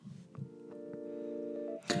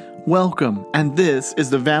Welcome, and this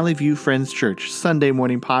is the Valley View Friends Church Sunday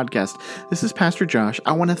morning podcast. This is Pastor Josh.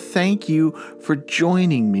 I want to thank you for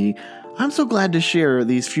joining me. I'm so glad to share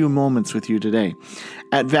these few moments with you today.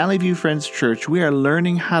 At Valley View Friends Church, we are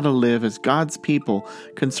learning how to live as God's people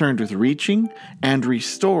concerned with reaching and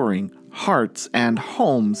restoring hearts and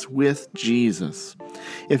homes with Jesus.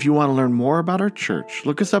 If you want to learn more about our church,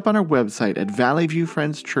 look us up on our website at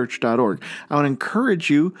valleyviewfriendschurch.org. I want to encourage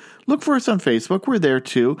you, look for us on Facebook, we're there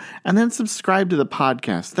too, and then subscribe to the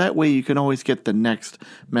podcast. That way you can always get the next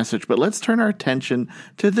message. But let's turn our attention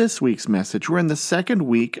to this week's message. We're in the second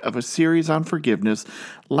week of a series on forgiveness.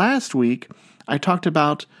 Last week, I talked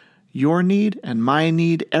about your need and my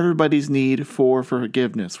need, everybody's need for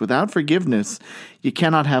forgiveness. Without forgiveness, you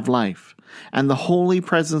cannot have life, and the holy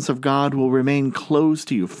presence of God will remain closed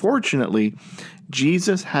to you. Fortunately,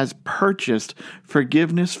 Jesus has purchased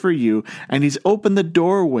forgiveness for you, and he's opened the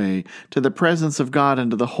doorway to the presence of God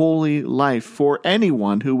and to the holy life for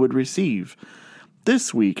anyone who would receive.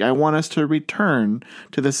 This week, I want us to return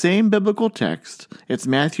to the same biblical text. It's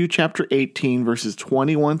Matthew chapter 18, verses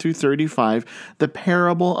 21 through 35, the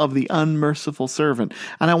parable of the unmerciful servant.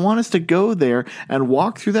 And I want us to go there and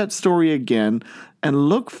walk through that story again and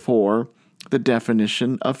look for the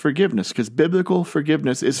definition of forgiveness, because biblical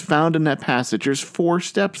forgiveness is found in that passage. There's 4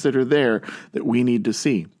 steps that are there that we need to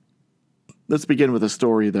see. Let's begin with a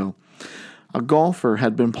story, though. A golfer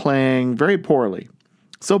had been playing very poorly.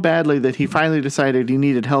 So badly that he finally decided he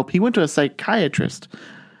needed help. He went to a psychiatrist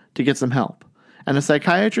to get some help. And the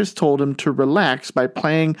psychiatrist told him to relax by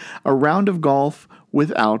playing a round of golf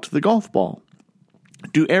without the golf ball.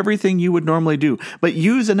 Do everything you would normally do, but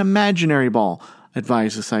use an imaginary ball,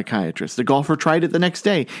 advised the psychiatrist. The golfer tried it the next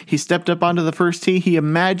day. He stepped up onto the first tee. He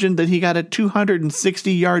imagined that he got a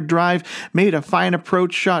 260-yard drive, made a fine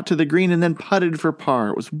approach shot to the green, and then putted for par.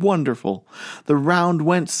 It was wonderful. The round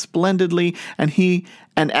went splendidly, and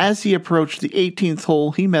as he approached the 18th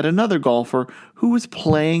hole, he met another golfer who was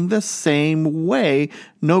playing the same way,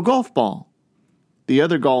 no golf ball. The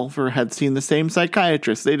other golfer had seen the same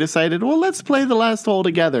psychiatrist. They decided, well, let's play the last hole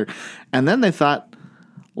together. And then they thought,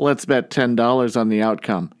 let's bet $10 on the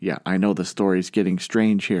outcome. Yeah, I know the story's getting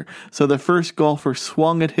strange here. So the first golfer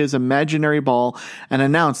swung at his imaginary ball and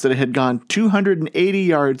announced that it had gone 280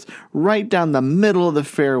 yards right down the middle of the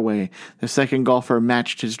fairway. The second golfer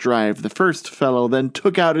matched his drive. The first fellow then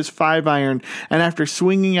took out his 5-iron, and after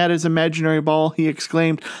swinging at his imaginary ball, he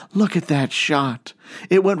exclaimed, "Look at that shot."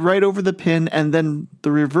 It went right over the pin, and then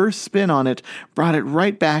the reverse spin on it brought it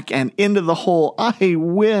right back and into the hole. I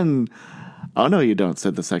win. "Oh, no, you don't,"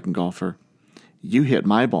 said the second golfer. "You hit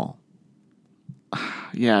my ball."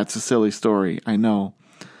 Yeah, it's a silly story, I know.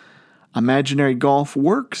 Imaginary golf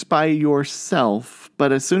works by yourself,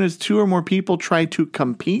 but as soon as 2 or more people try to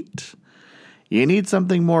compete, you need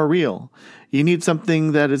something more real. You need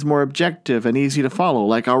something that is more objective and easy to follow,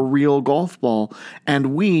 like a real golf ball.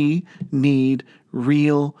 And we need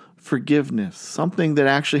real forgiveness, something that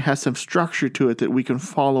actually has some structure to it that we can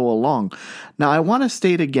follow along. Now, I want to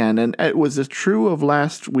state again, and it was true of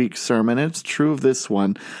last week's sermon, and it's true of this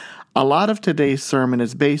one. A lot of today's sermon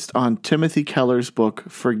is based on Timothy Keller's book,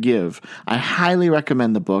 Forgive. I highly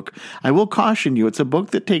recommend the book. I will caution you, it's a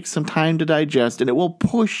book that takes some time to digest, and it will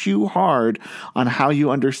push you hard on how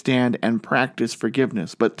you understand and practice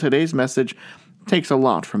forgiveness. But today's message takes a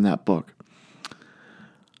lot from that book.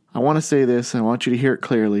 I want to say this, and I want you to hear it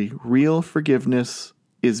clearly. Real forgiveness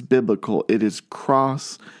is biblical. It is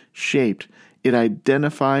cross-shaped. It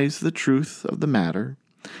identifies the truth of the matter.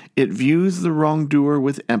 It views the wrongdoer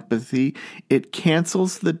with empathy. It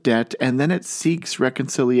cancels the debt, and then it seeks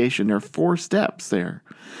reconciliation. There are 4 steps there.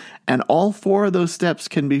 And all 4 of those steps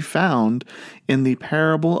can be found in the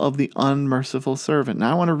parable of the unmerciful servant.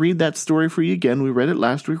 Now, I want to read that story for you again. We read it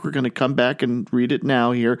last week. We're going to come back and read it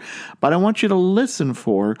now here. But I want you to listen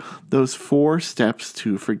for those 4 steps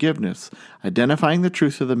to forgiveness. Identifying the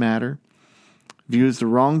truth of the matter, views the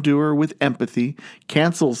wrongdoer with empathy,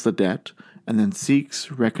 cancels the debt, and then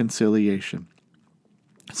seeks reconciliation.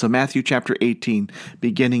 So Matthew chapter 18,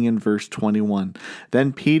 beginning in verse 21.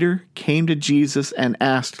 Then Peter came to Jesus and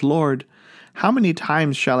asked, "Lord, how many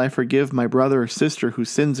times shall I forgive my brother or sister who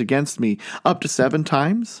sins against me? Up to 7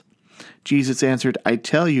 times?" Jesus answered, "I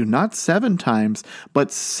tell you, not 7 times,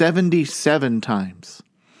 but 77 times."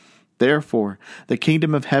 Therefore, the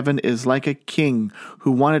kingdom of heaven is like a king who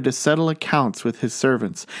wanted to settle accounts with his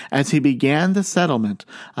servants. As he began the settlement,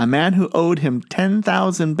 a man who owed him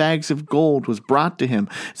 10,000 bags of gold was brought to him.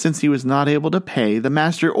 Since he was not able to pay, the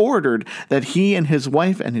master ordered that he and his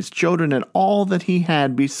wife and his children and all that he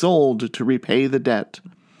had be sold to repay the debt.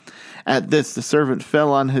 At this, the servant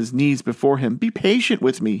fell on his knees before him. "Be patient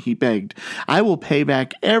with me," he begged. "I will pay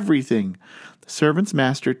back everything." The servant's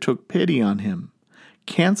master took pity on him,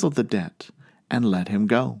 canceled the debt, and let him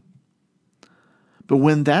go. But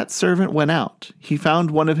when that servant went out, he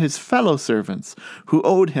found one of his fellow servants who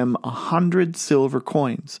owed him 100 silver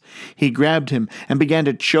coins. He grabbed him and began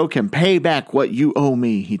to choke him. "Pay back what you owe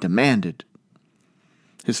me," he demanded.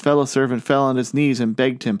 His fellow servant fell on his knees and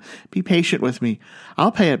begged him, "Be patient with me.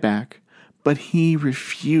 I'll pay it back." But he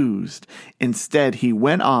refused. Instead, he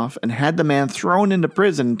went off and had the man thrown into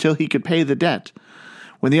prison until he could pay the debt.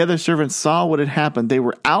 When the other servants saw what had happened, they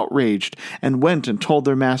were outraged and went and told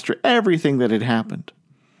their master everything that had happened.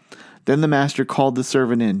 Then the master called the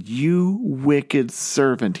servant in. "You wicked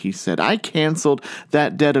servant," he said. "I canceled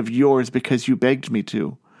that debt of yours because you begged me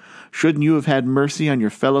to. Shouldn't you have had mercy on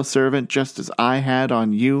your fellow servant just as I had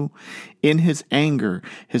on you?" In his anger,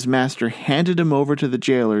 his master handed him over to the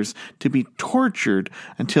jailers to be tortured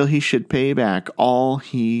until he should pay back all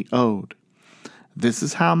he owed. This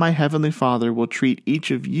is how my heavenly Father will treat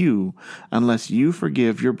each of you unless you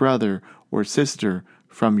forgive your brother or sister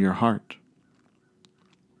from your heart.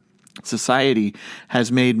 Society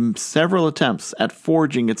has made several attempts at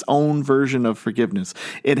forging its own version of forgiveness.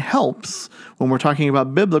 It helps, when we're talking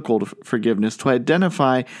about biblical forgiveness, to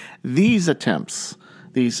identify these attempts,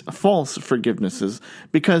 these false forgivenesses,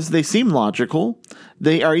 because they seem logical,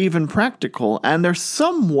 they are even practical, and they're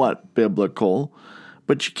somewhat biblical,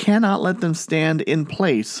 but you cannot let them stand in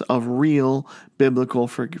place of real biblical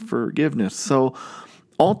forgiveness. So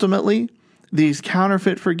ultimately, these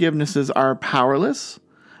counterfeit forgivenesses are powerless,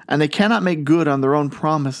 and they cannot make good on their own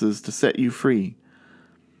promises to set you free.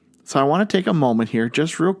 So I want to take a moment here,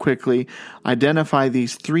 just real quickly, identify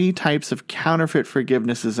these 3 types of counterfeit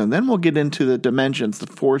forgivenesses, and then we'll get into the dimensions, the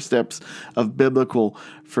 4 steps of biblical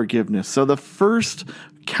forgiveness. So the first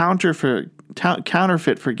counterfeit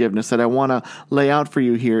forgiveness that I want to lay out for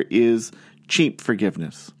you here is cheap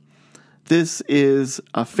forgiveness. This is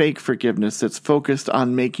a fake forgiveness that's focused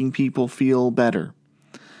on making people feel better.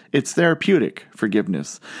 It's therapeutic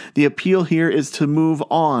forgiveness. The appeal here is to move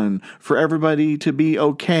on, for everybody to be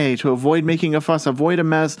okay, to avoid making a fuss, avoid a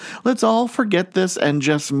mess. Let's all forget this and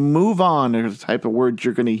just move on, are the type of words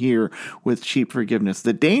you're going to hear with cheap forgiveness.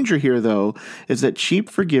 The danger here, though, is that cheap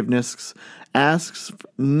forgiveness asks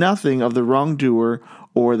nothing of the wrongdoer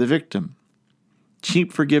or the victim.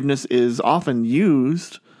 Cheap forgiveness is often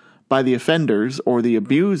used by the offenders or the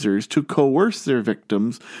abusers to coerce their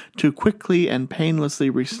victims to quickly and painlessly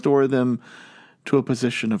restore them to a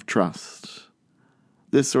position of trust.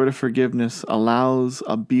 This sort of forgiveness allows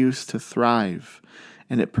abuse to thrive,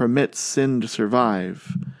 and it permits sin to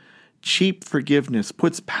survive. Cheap forgiveness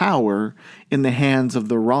puts power in the hands of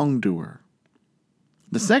the wrongdoer.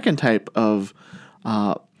 The second type of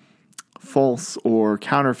false or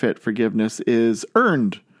counterfeit forgiveness is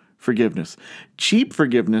earned forgiveness. Cheap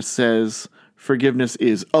forgiveness says forgiveness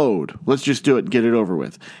is owed. Let's just do it and get it over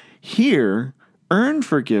with. Here, earned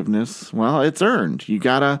forgiveness, well, it's earned. You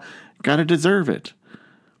gotta deserve it.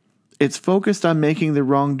 It's focused on making the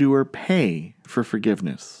wrongdoer pay for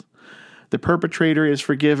forgiveness. The perpetrator is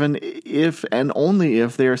forgiven if and only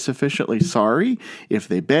if they are sufficiently sorry, if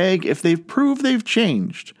they beg, if they prove they've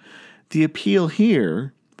changed. The appeal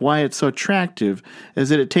here, why it's so attractive, is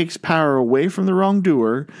that it takes power away from the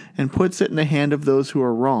wrongdoer and puts it in the hand of those who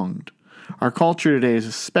are wronged. Our culture today is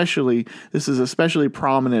especially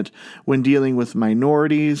prominent when dealing with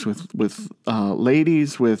minorities, with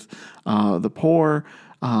ladies, with the poor.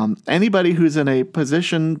 Anybody who's in a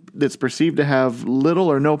position that's perceived to have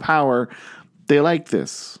little or no power, they like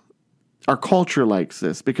this. Our culture likes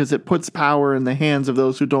this because it puts power in the hands of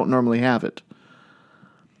those who don't normally have it.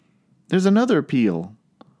 There's another appeal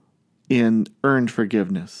in earned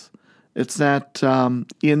forgiveness. It's that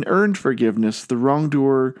in earned forgiveness, the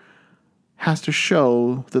wrongdoer has to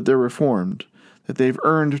show that they're reformed, that they've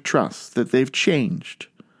earned trust, that they've changed.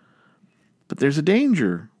 But there's a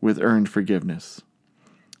danger with earned forgiveness.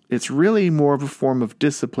 It's really more of a form of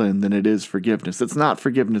discipline than it is forgiveness. It's not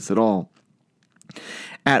forgiveness at all.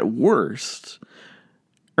 At worst,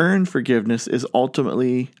 earned forgiveness is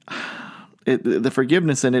ultimately, the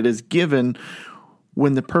forgiveness in it is given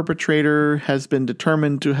when the perpetrator has been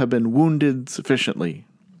determined to have been wounded sufficiently.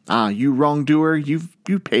 You wrongdoer, you've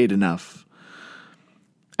paid enough.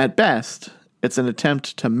 At best, it's an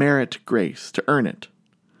attempt to merit grace, to earn it.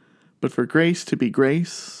 But for grace to be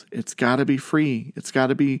grace, it's got to be free. It's got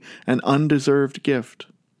to be an undeserved gift.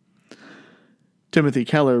 Timothy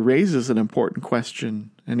Keller raises an important question,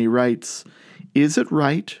 and he writes, "Is it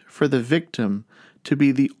right for the victim to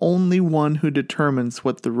be the only one who determines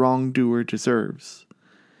what the wrongdoer deserves?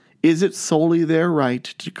 Is it solely their right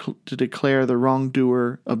to declare the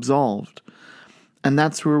wrongdoer absolved? And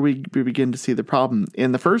that's where we begin to see the problem.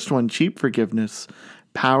 In the first one, cheap forgiveness,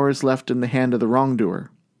 power is left in the hand of the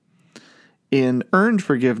wrongdoer. In earned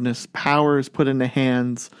forgiveness, power is put in the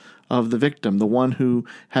hands of the victim, the one who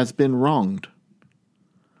has been wronged.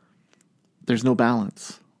 There's no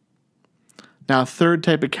balance. Now, a third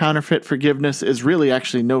type of counterfeit forgiveness is really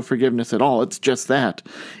actually no forgiveness at all. It's just that.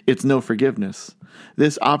 It's no forgiveness.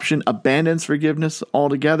 This option abandons forgiveness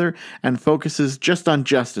altogether and focuses just on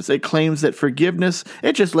justice. It claims that forgiveness,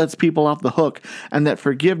 it just lets people off the hook, and that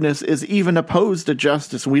forgiveness is even opposed to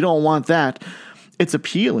justice. We don't want that. It's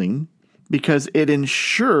appealing because it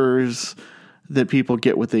ensures that people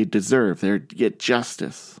get what they deserve. They get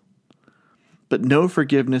justice. But no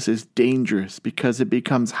forgiveness is dangerous because it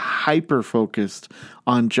becomes hyper-focused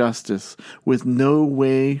on justice with no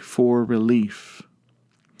way for relief.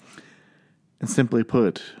 And simply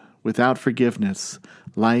put, without forgiveness,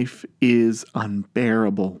 life is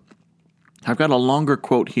unbearable. I've got a longer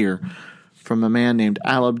quote here from a man named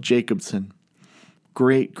Alan Jacobson.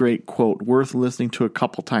 Great, great quote, worth listening to a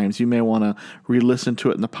couple times. You may want to re-listen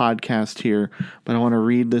to it in the podcast here, but I want to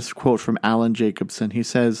read this quote from Alan Jacobson. He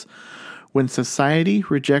says, "When society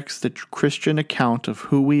rejects the Christian account of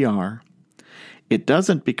who we are, it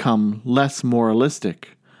doesn't become less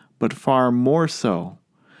moralistic, but far more so,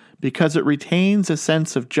 because it retains a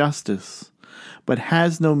sense of justice, but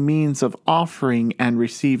has no means of offering and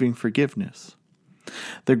receiving forgiveness.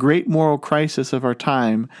 The great moral crisis of our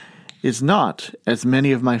time is not, as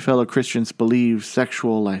many of my fellow Christians believe,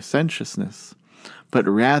 sexual licentiousness, but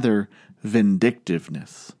rather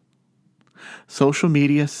vindictiveness. Social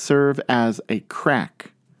media serve as a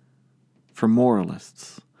crack for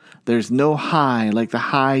moralists. There's no high like the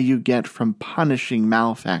high you get from punishing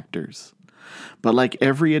malefactors. But like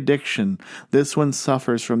every addiction, this one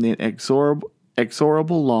suffers from the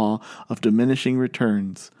inexorable law of diminishing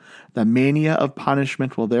returns. The mania of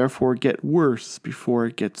punishment will therefore get worse before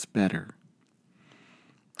it gets better."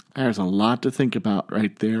 There's a lot to think about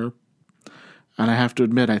right there. And I have to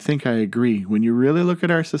admit, I think I agree. When you really look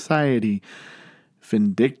at our society,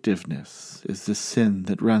 vindictiveness is the sin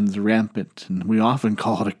that runs rampant, and we often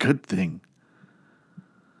call it a good thing.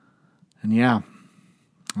 And yeah,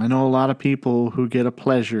 I know a lot of people who get a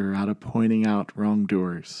pleasure out of pointing out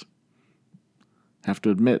wrongdoers. Have to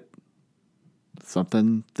admit,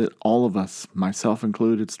 something that all of us, myself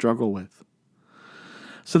included, struggle with.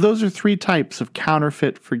 So those are three types of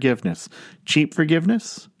counterfeit forgiveness: cheap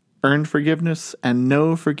forgiveness, earned forgiveness, and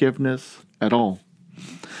no forgiveness at all.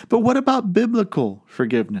 But what about biblical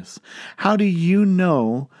forgiveness? How do you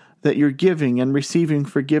know that you're giving and receiving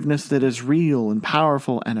forgiveness that is real and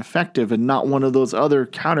powerful and effective and not one of those other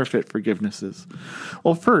counterfeit forgivenesses?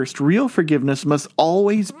 Well, first, real forgiveness must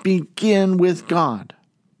always begin with God.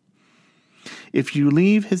 If you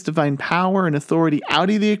leave His divine power and authority out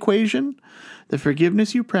of the equation, the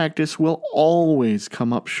forgiveness you practice will always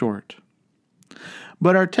come up short.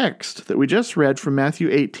 But our text that we just read from Matthew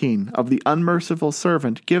 18 of the unmerciful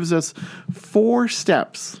servant gives us 4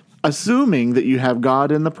 steps, assuming that you have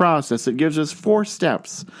God in the process. It gives us 4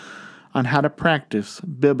 steps on how to practice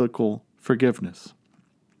biblical forgiveness.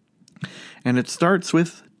 And it starts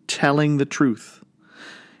with telling the truth.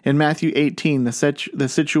 In Matthew 18, the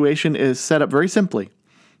situation is set up very simply.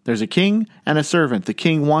 There's a king and a servant. The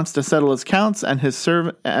king wants to settle his accounts and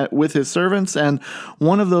with his servants, and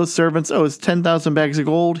one of those servants owes 10,000 bags of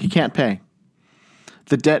gold. He can't pay.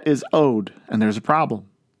 The debt is owed, and there's a problem.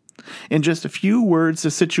 In just a few words, the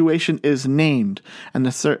situation is named, and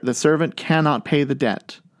the servant cannot pay the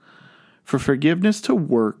debt. For forgiveness to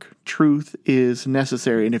work, truth is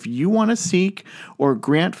necessary. And if you want to seek or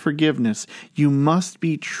grant forgiveness, you must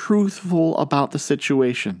be truthful about the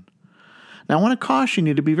situation. Now, I want to caution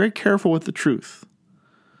you to be very careful with the truth.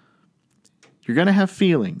 You're going to have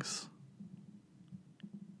feelings.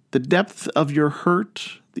 The depth of your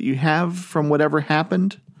hurt that you have from whatever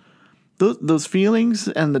happened, those feelings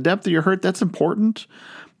and the depth of your hurt, that's important,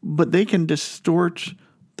 but they can distort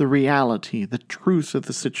the reality, the truth of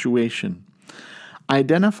the situation.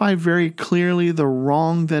 Identify very clearly the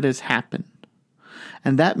wrong that has happened.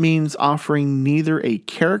 And that means offering neither a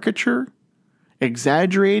caricature,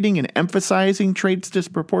 exaggerating and emphasizing traits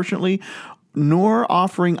disproportionately, nor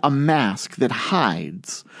offering a mask that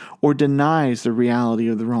hides or denies the reality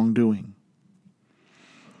of the wrongdoing.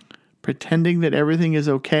 Pretending that everything is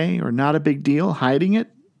okay or not a big deal, hiding it,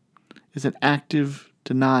 is an active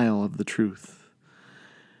denial of the truth.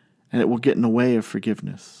 And it will get in the way of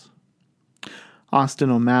forgiveness. Austin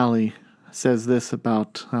O'Malley says this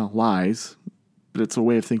about lies. but it's a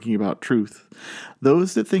way of thinking about truth.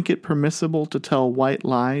 Those that think it permissible to tell white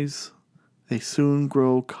lies, they soon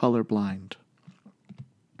grow colorblind.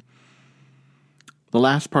 The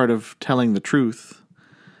last part of telling the truth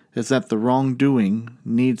is that the wrongdoing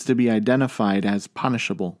needs to be identified as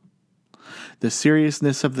punishable. The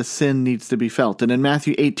seriousness of the sin needs to be felt. And in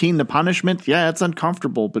Matthew 18, the punishment, it's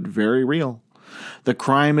uncomfortable, but very real. The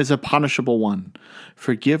crime is a punishable one.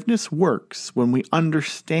 Forgiveness works when we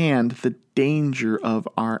understand the danger of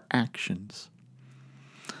our actions.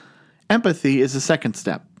 Empathy is the second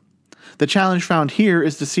step. The challenge found here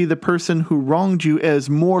is to see the person who wronged you as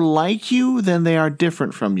more like you than they are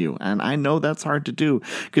different from you. And I know that's hard to do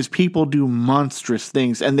because people do monstrous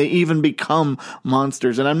things and they even become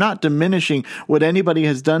monsters. And I'm not diminishing what anybody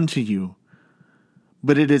has done to you,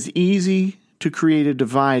 but it is easy to create a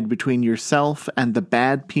divide between yourself and the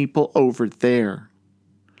bad people over there.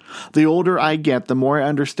 The older I get, the more I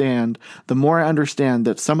understand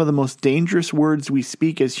that some of the most dangerous words we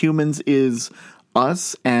speak as humans is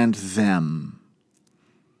us and them.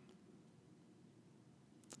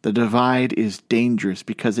 The divide is dangerous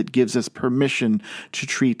because it gives us permission to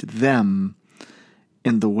treat them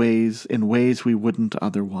in ways we wouldn't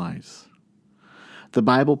otherwise. The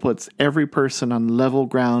Bible puts every person on level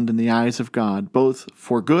ground in the eyes of God, both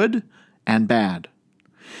for good and bad.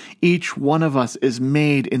 Each one of us is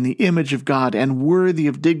made in the image of God and worthy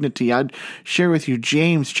of dignity. I'd share with you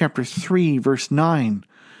James chapter 3, verse 9.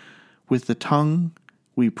 With the tongue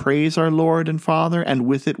we praise our Lord and Father, and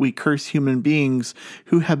with it we curse human beings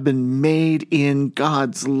who have been made in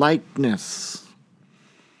God's likeness.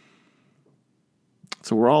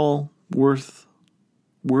 So we're all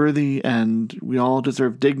worthy and we all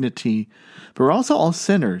deserve dignity, but we're also all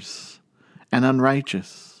sinners and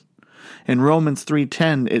unrighteous. In Romans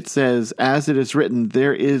 3:10 it says, as it is written,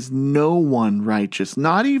 there is no one righteous,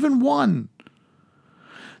 not even one.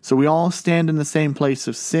 So we all stand in the same place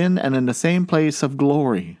of sin and in the same place of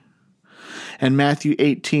glory. In Matthew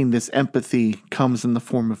 18, this empathy comes in the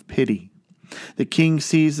form of pity. The king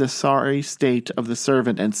sees the sorry state of the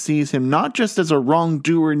servant and sees him not just as a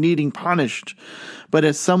wrongdoer needing punished, but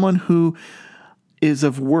as someone who is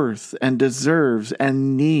of worth and deserves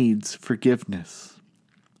and needs forgiveness.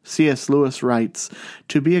 C.S. Lewis writes,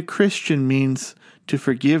 to be a Christian means to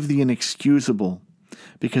forgive the inexcusable,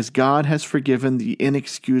 because God has forgiven the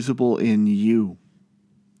inexcusable in you.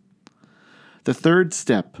 The third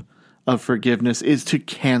step of forgiveness is to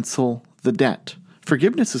cancel the debt.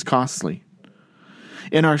 Forgiveness is costly.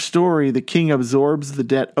 In our story, the king absorbs the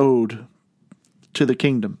debt owed to the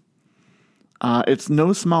kingdom. It's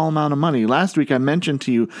no small amount of money. Last week I mentioned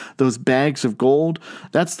to you those bags of gold.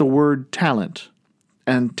 That's the word talent.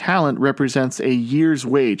 And talent represents a year's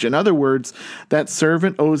wage. In other words, that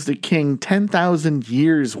servant owes the king 10,000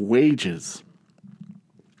 years' wages.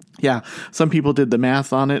 Yeah, some people did the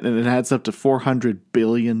math on it, and it adds up to $400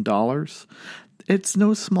 billion. It's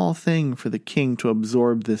no small thing for the king to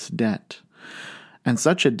absorb this debt. And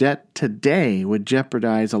such a debt today would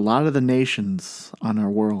jeopardize a lot of the nations on our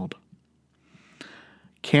world.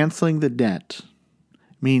 Canceling the debt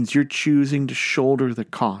means you're choosing to shoulder the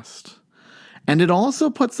cost. And it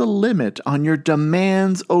also puts a limit on your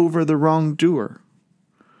demands over the wrongdoer.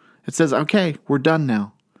 It says, okay, we're done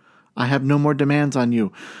now. I have no more demands on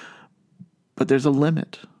you. But there's a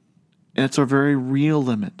limit. And it's a very real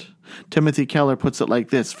limit. Timothy Keller puts it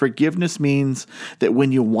like this. Forgiveness means that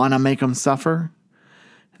when you want to make them suffer,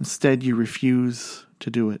 instead you refuse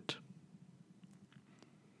to do it.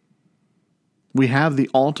 We have the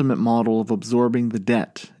ultimate model of absorbing the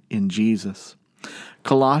debt in Jesus.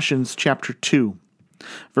 Colossians chapter 2,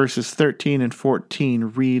 verses 13 and 14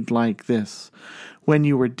 read like this. When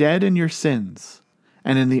you were dead in your sins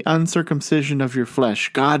and in the uncircumcision of your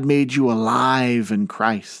flesh, God made you alive in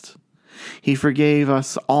Christ. He forgave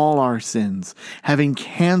us all our sins, having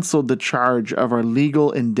canceled the charge of our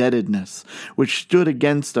legal indebtedness, which stood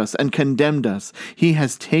against us and condemned us. He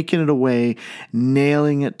has taken it away,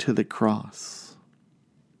 nailing it to the cross.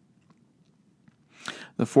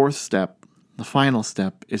 The fourth step, the final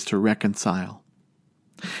step, is to reconcile.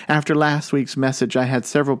 After last week's message, I had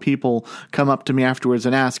several people come up to me afterwards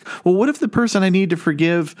and ask, well, what if the person I need to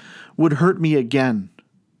forgive would hurt me again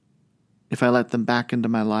if I let them back into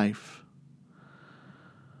my life?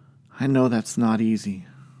 I know that's not easy.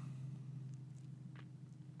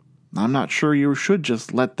 I'm not sure you should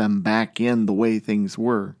just let them back in the way things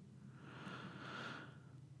were.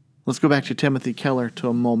 Let's go back to Timothy Keller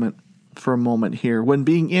for a moment here. When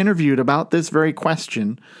being interviewed about this very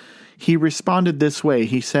question, he responded this way.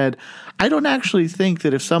 He said, I don't actually think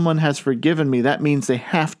that if someone has forgiven me, that means they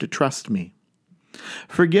have to trust me.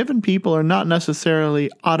 Forgiven people are not necessarily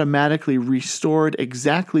automatically restored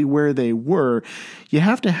exactly where they were. You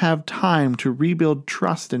have to have time to rebuild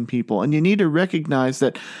trust in people, and you need to recognize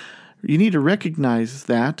that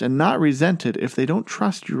and not resent it if they don't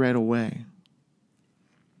trust you right away.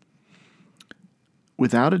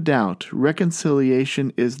 Without a doubt,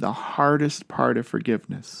 reconciliation is the hardest part of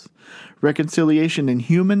forgiveness. Reconciliation in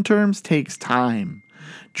human terms takes time.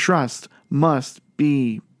 Trust must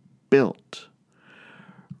be built.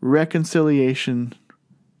 Reconciliation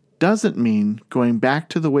doesn't mean going back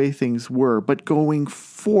to the way things were, but going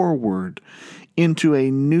forward into a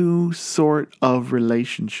new sort of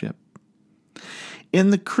relationship. In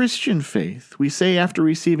the Christian faith, we say after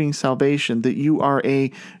receiving salvation that you are a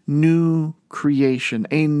new creation,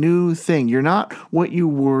 a new thing. You're not what you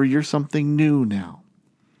were, you're something new now.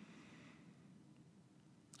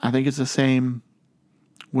 I think it's the same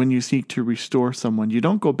when you seek to restore someone. You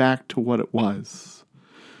don't go back to what it was.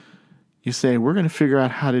 You say, we're going to figure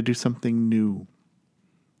out how to do something new.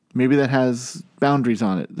 Maybe that has boundaries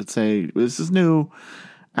on it that say, this is new,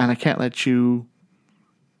 and I can't let you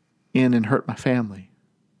in and hurt my family.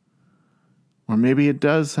 Or maybe it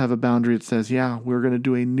does have a boundary that says, yeah, we're going to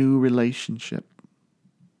do a new relationship.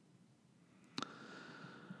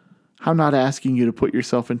 I'm not asking you to put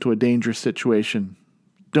yourself into a dangerous situation.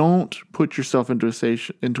 Don't put yourself into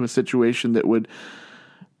a situation that would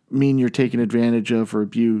mean you're taken advantage of or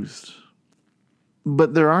abused.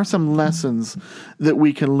 But there are some lessons that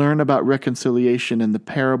we can learn about reconciliation in the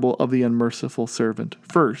parable of the unmerciful servant.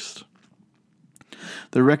 First,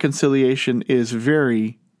 the reconciliation is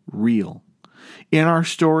very real. In our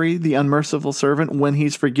story, the unmerciful servant, when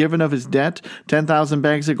he's forgiven of his debt, 10,000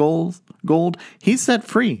 bags of gold, he's set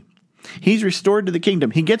free. He's restored to the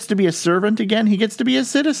kingdom. He gets to be a servant again. He gets to be a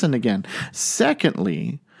citizen again.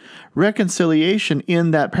 Secondly, reconciliation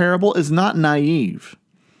in that parable is not naive.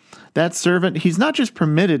 That servant, he's not just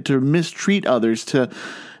permitted to mistreat others, to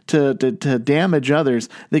damage others.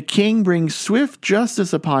 The king brings swift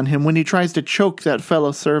justice upon him when he tries to choke that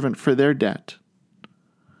fellow servant for their debt.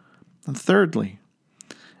 And thirdly,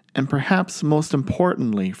 and perhaps most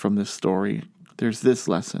importantly from this story, there's this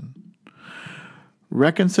lesson.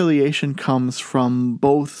 Reconciliation comes from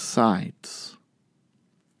both sides.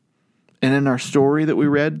 And in our story that we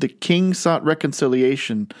read, the king sought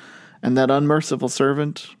reconciliation, and that unmerciful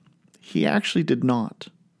servant, he actually did not.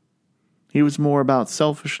 He was more about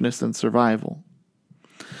selfishness and survival.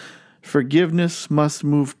 Forgiveness must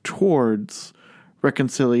move towards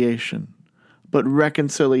reconciliation, but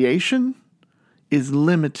reconciliation is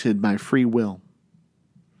limited by free will.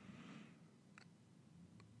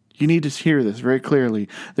 You need to hear this very clearly.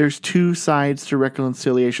 There's two sides to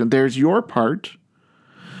reconciliation. There's your part,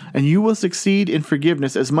 and you will succeed in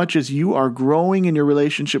forgiveness as much as you are growing in your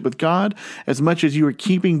relationship with God, as much as you are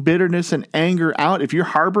keeping bitterness and anger out. If you're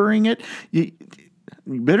harboring it,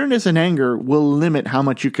 bitterness and anger will limit how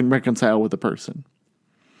much you can reconcile with a person.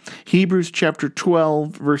 Hebrews chapter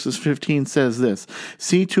 12, verses 15 says this,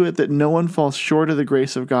 "See to it that no one falls short of the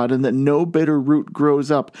grace of God, and that no bitter root grows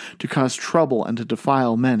up to cause trouble and to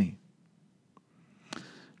defile many."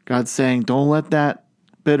 God's saying, don't let that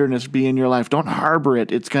bitterness be in your life. Don't harbor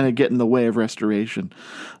it. It's going to get in the way of restoration.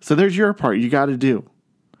 So there's your part you got to do.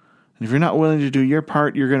 And if you're not willing to do your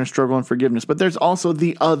part, you're going to struggle in forgiveness. But there's also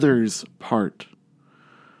the other's part.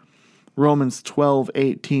 Romans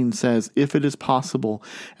 12:18 says, "If it is possible,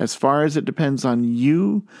 as far as it depends on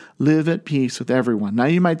you, live at peace with everyone." Now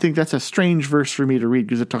you might think that's a strange verse for me to read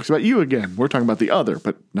because it talks about you again. We're talking about the other,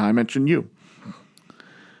 but now I mention you.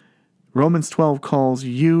 Romans 12 calls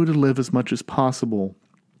you to live as much as possible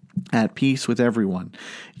at peace with everyone.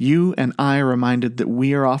 You and I are reminded that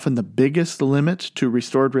we are often the biggest limit to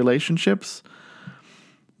restored relationships,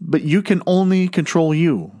 but you can only control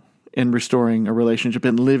you in restoring a relationship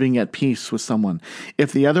and living at peace with someone.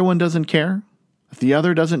 If the other one doesn't care, if the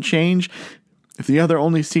other doesn't change, if the other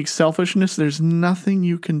only seeks selfishness, there's nothing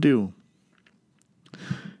you can do.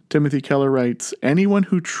 Timothy Keller writes, "Anyone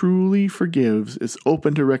who truly forgives is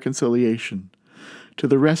open to reconciliation, to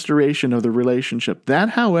the restoration of the relationship.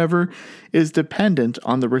 That, however, is dependent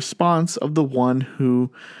on the response of the one who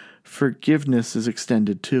forgiveness is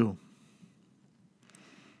extended to."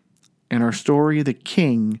 In our story, the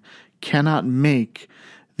king cannot make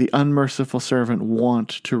the unmerciful servant want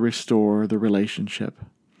to restore the relationship.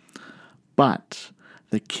 But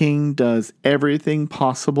the king does everything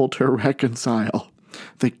possible to reconcile.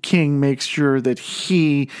 The king makes sure that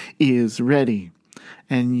he is ready.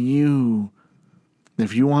 And you,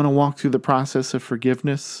 if you want to walk through the process of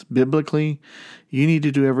forgiveness biblically, you need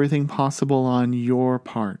to do everything possible on your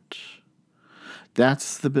part.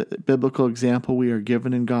 That's the biblical example we are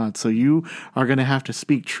given in God. So you are going to have to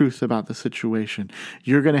speak truth about the situation.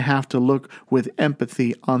 You're going to have to look with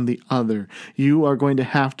empathy on the other. You are going to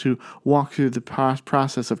have to walk through the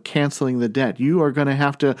process of canceling the debt. You are going to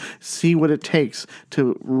have to see what it takes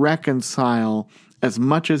to reconcile as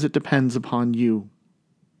much as it depends upon you.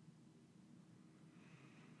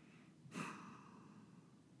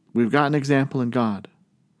 We've got an example in God.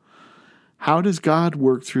 How does God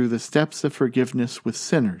work through the steps of forgiveness with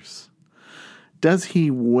sinners? Does he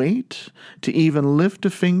wait to even lift a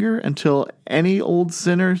finger until any old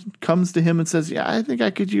sinner comes to him and says, yeah, I think I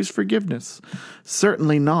could use forgiveness?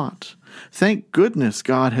 Certainly not. Thank goodness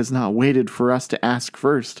God has not waited for us to ask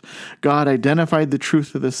first. God identified the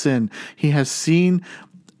truth of the sin. He has seen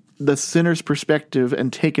the sinner's perspective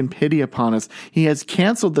and taken pity upon us. He has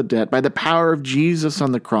canceled the debt by the power of Jesus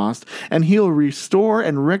on the cross, and he'll restore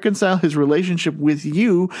and reconcile his relationship with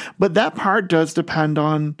you, but that part does depend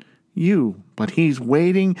on you. But he's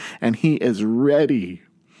waiting and he is ready.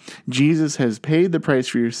 Jesus has paid the price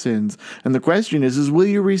for your sins, and the question is will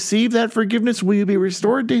you receive that forgiveness? Will you be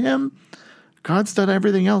restored to him? God's done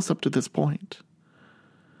everything else up to this point.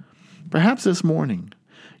 Perhaps this morning,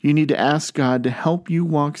 you need to ask God to help you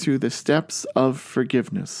walk through the steps of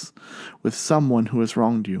forgiveness with someone who has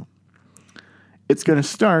wronged you. It's going to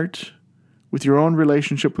start with your own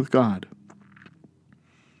relationship with God.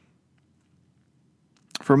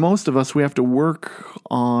 For most of us, we have to work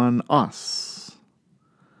on us.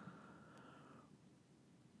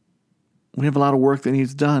 We have a lot of work that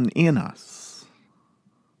needs done in us.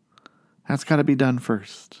 That's got to be done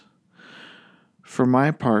first. For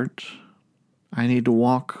my part, I need to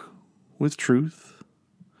walk with truth.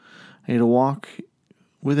 I need to walk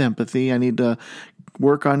with empathy. I need to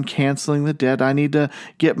work on canceling the debt. I need to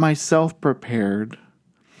get myself prepared.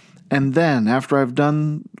 And then, after I've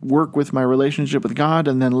done work with my relationship with God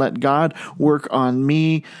and then let God work on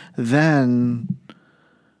me, then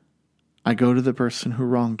I go to the person who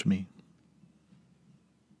wronged me.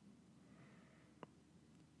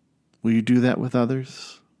 Will you do that with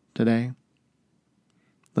others today?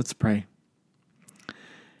 Let's pray.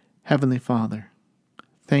 Heavenly Father,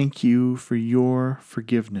 thank you for your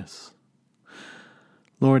forgiveness.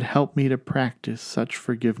 Lord, help me to practice such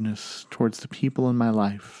forgiveness towards the people in my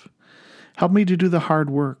life. Help me to do the hard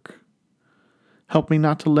work. Help me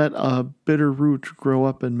not to let a bitter root grow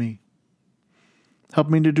up in me. Help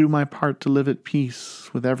me to do my part to live at peace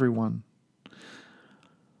with everyone.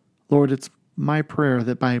 Lord, it's my prayer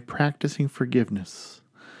that by practicing forgiveness,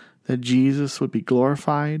 that Jesus would be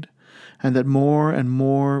glorified and that more and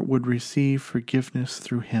more would receive forgiveness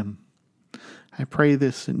through him. I pray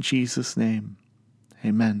this in Jesus' name.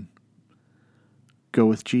 Amen. Go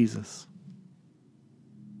with Jesus.